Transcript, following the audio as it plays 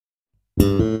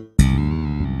Hi,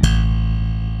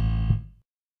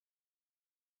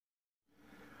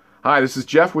 this is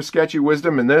Jeff with Sketchy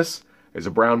Wisdom, and this is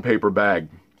a brown paper bag.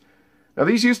 Now,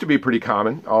 these used to be pretty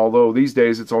common, although these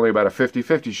days it's only about a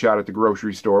 50-50 shot at the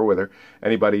grocery store whether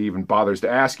anybody even bothers to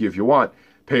ask you if you want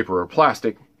paper or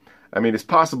plastic. I mean, it's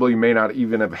possible you may not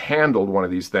even have handled one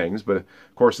of these things, but of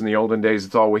course in the olden days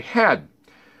it's all we had.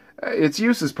 Its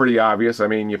use is pretty obvious. I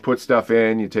mean, you put stuff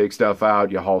in, you take stuff out,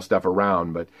 you haul stuff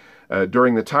around, but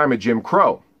during the time of Jim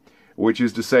Crow, which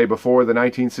is to say before the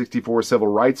 1964 Civil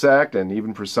Rights Act and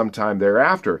even for some time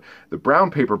thereafter, the brown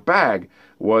paper bag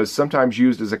was sometimes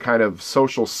used as a kind of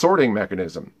social sorting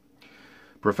mechanism.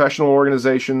 Professional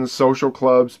organizations, social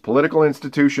clubs, political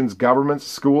institutions, governments,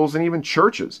 schools, and even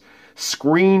churches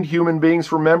screened human beings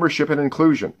for membership and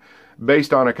inclusion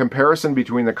based on a comparison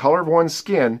between the color of one's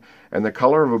skin and the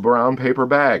color of a brown paper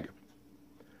bag.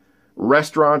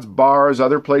 Restaurants, bars,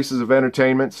 other places of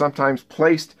entertainment sometimes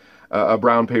placed a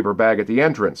brown paper bag at the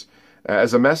entrance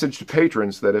as a message to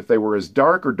patrons that if they were as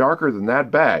dark or darker than that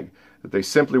bag, that they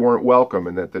simply weren't welcome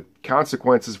and that the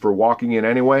consequences for walking in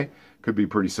anyway could be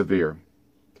pretty severe.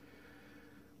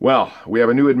 Well, we have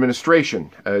a new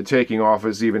administration taking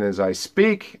office even as I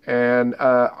speak, and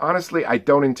honestly, I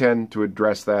don't intend to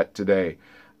address that today.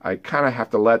 I kind of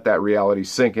have to let that reality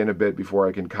sink in a bit before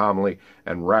I can calmly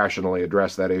and rationally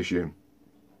address that issue.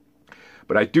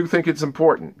 But I do think it's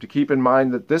important to keep in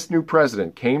mind that this new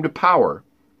president came to power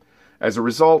as a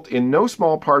result in no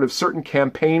small part of certain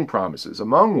campaign promises,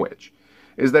 among which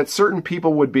is that certain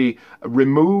people would be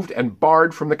removed and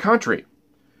barred from the country.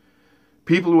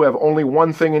 People who have only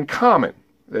one thing in common,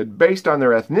 that based on their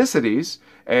ethnicities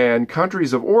and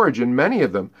countries of origin, many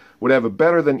of them would have a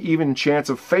better than even chance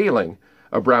of failing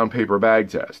a brown paper bag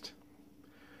test.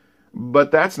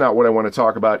 But that's not what I want to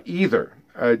talk about either.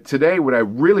 Today, what I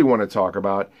really want to talk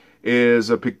about is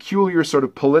a peculiar sort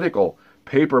of political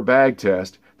paper bag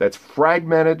test that's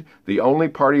fragmented the only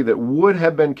party that would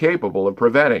have been capable of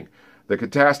preventing the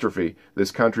catastrophe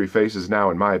this country faces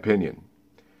now, in my opinion.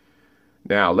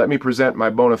 Now, let me present my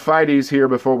bona fides here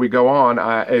before we go on.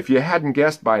 If you hadn't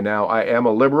guessed by now, I am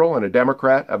a liberal and a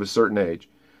Democrat of a certain age.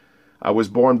 I was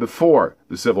born before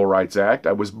the Civil Rights Act.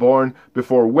 I was born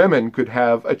before women could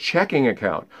have a checking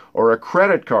account or a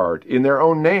credit card in their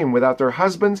own name without their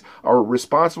husband's or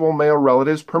responsible male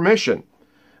relatives' permission.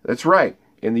 That's right,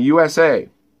 in the USA.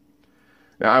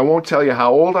 Now, I won't tell you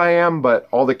how old I am, but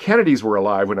all the Kennedys were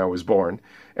alive when I was born,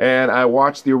 and I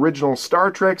watched the original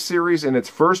Star Trek series in its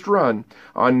first run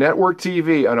on network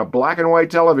TV on a black and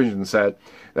white television set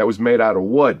that was made out of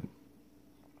wood.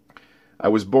 I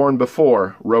was born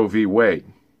before Roe v. Wade,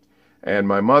 and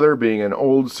my mother, being an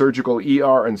old surgical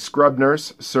ER and scrub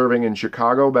nurse serving in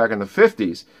Chicago back in the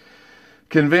 50s,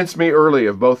 convinced me early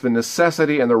of both the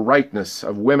necessity and the rightness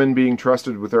of women being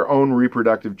trusted with their own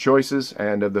reproductive choices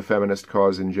and of the feminist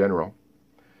cause in general.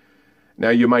 Now,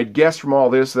 you might guess from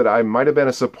all this that I might have been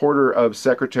a supporter of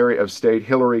Secretary of State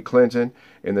Hillary Clinton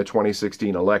in the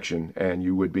 2016 election, and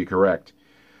you would be correct.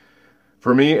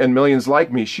 For me and millions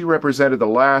like me, she represented the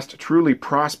last truly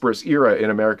prosperous era in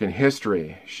American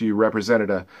history. She represented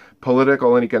a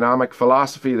political and economic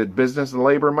philosophy that business and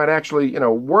labor might actually,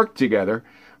 work together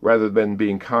rather than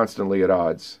being constantly at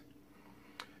odds.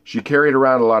 She carried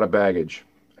around a lot of baggage,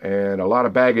 and a lot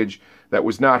of baggage that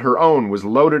was not her own was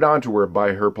loaded onto her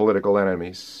by her political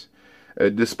enemies.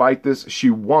 Despite this,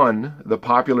 she won the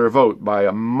popular vote by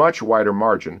a much wider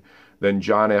margin than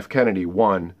John F. Kennedy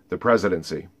won the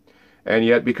presidency. And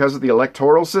yet, because of the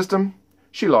electoral system,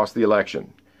 she lost the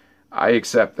election. I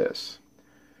accept this.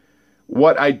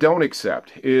 What I don't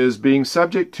accept is being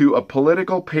subject to a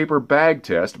political paper bag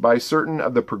test by certain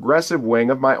of the progressive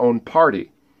wing of my own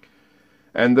party,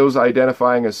 and those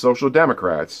identifying as social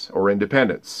democrats or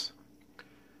independents.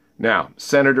 Now,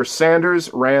 Senator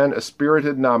Sanders ran a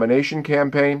spirited nomination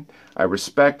campaign. I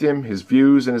respect him, his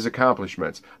views, and his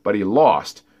accomplishments, but he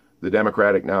lost the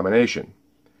Democratic nomination.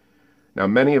 Now,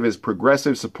 many of his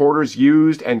progressive supporters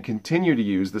used and continue to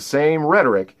use the same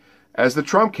rhetoric as the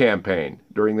Trump campaign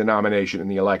during the nomination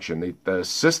and the election. The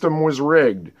system was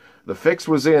rigged. The fix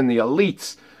was in. The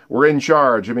elites were in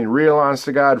charge. Real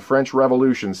honest-to-God French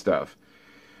Revolution stuff.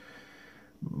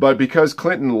 But because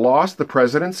Clinton lost the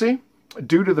presidency,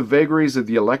 due to the vagaries of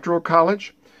the Electoral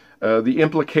College, the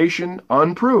implication,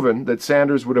 unproven, that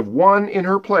Sanders would have won in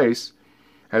her place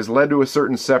has led to a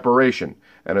certain separation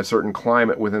and a certain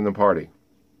climate within the party.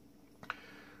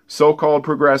 So-called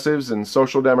progressives and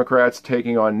social democrats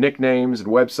taking on nicknames and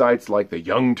websites like the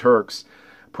Young Turks,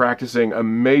 practicing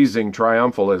amazing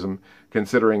triumphalism,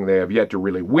 considering they have yet to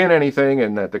really win anything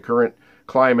and that the current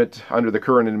climate under the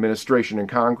current administration in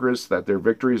Congress that their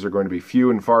victories are going to be few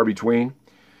and far between.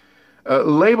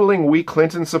 Labeling weak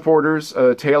Clinton supporters,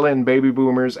 tail-end baby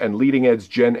boomers, and leading-edge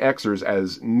Gen Xers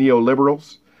as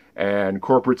neoliberals and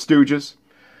corporate stooges,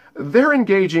 they're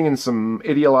engaging in some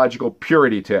ideological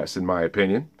purity tests, in my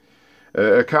opinion.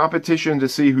 A competition to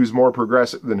see who's more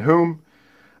progressive than whom.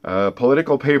 A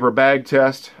political paper bag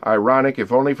test, ironic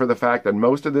if only for the fact that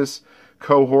most of this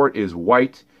cohort is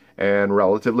white and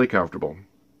relatively comfortable.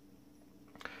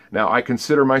 Now, I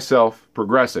consider myself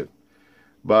progressive,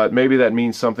 but maybe that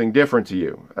means something different to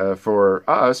you. For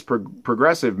us,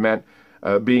 progressive meant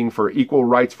being for equal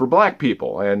rights for black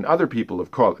people and other people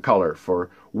of color, for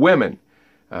women,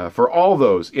 for all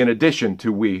those in addition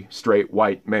to we straight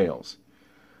white males.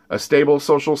 A stable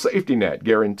social safety net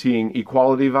guaranteeing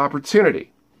equality of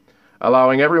opportunity,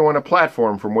 allowing everyone a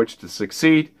platform from which to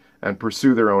succeed and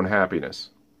pursue their own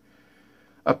happiness.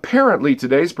 Apparently,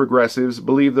 today's progressives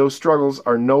believe those struggles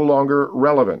are no longer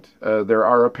relevant. There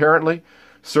are apparently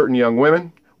certain young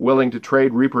women willing to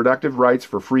trade reproductive rights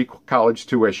for free college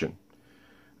tuition.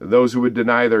 Those who would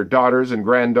deny their daughters and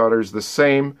granddaughters the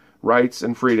same rights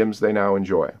and freedoms they now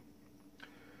enjoy.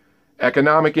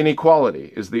 Economic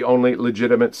inequality is the only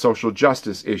legitimate social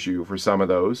justice issue for some of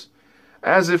those,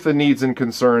 as if the needs and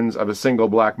concerns of a single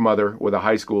black mother with a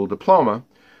high school diploma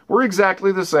were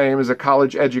exactly the same as a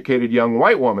college-educated young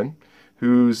white woman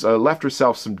who's left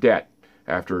herself some debt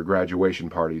after a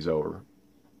graduation party's over.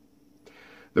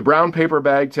 The brown paper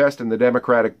bag test in the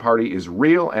Democratic Party is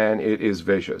real and it is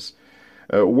vicious.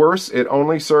 Worse, it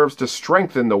only serves to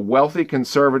strengthen the wealthy,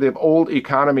 conservative, old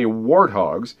economy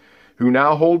warthogs who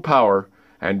now hold power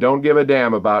and don't give a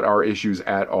damn about our issues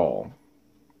at all.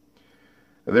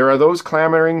 There are those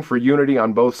clamoring for unity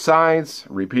on both sides,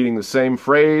 repeating the same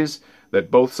phrase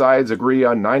that both sides agree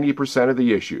on 90% of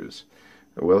the issues.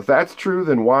 Well, if that's true,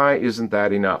 then why isn't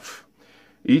that enough?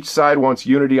 Each side wants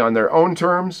unity on their own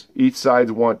terms. Each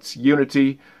side wants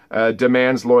unity,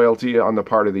 demands loyalty on the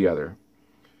part of the other.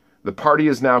 The party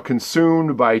is now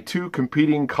consumed by two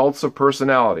competing cults of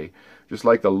personality, just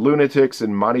like the lunatics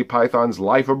in Monty Python's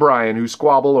Life of Brian who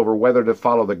squabble over whether to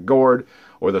follow the gourd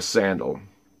or the sandal.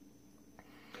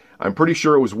 I'm pretty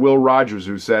sure it was Will Rogers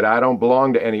who said, "I don't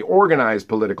belong to any organized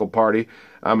political party.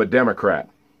 I'm a Democrat."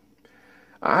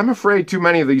 I'm afraid too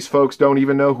many of these folks don't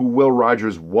even know who Will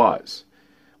Rogers was.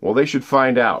 Well, they should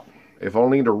find out, if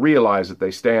only to realize that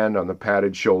they stand on the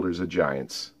padded shoulders of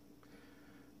giants.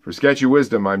 For Sketchy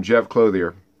Wisdom, I'm Jeff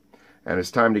Clothier, and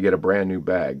it's time to get a brand new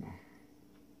bag.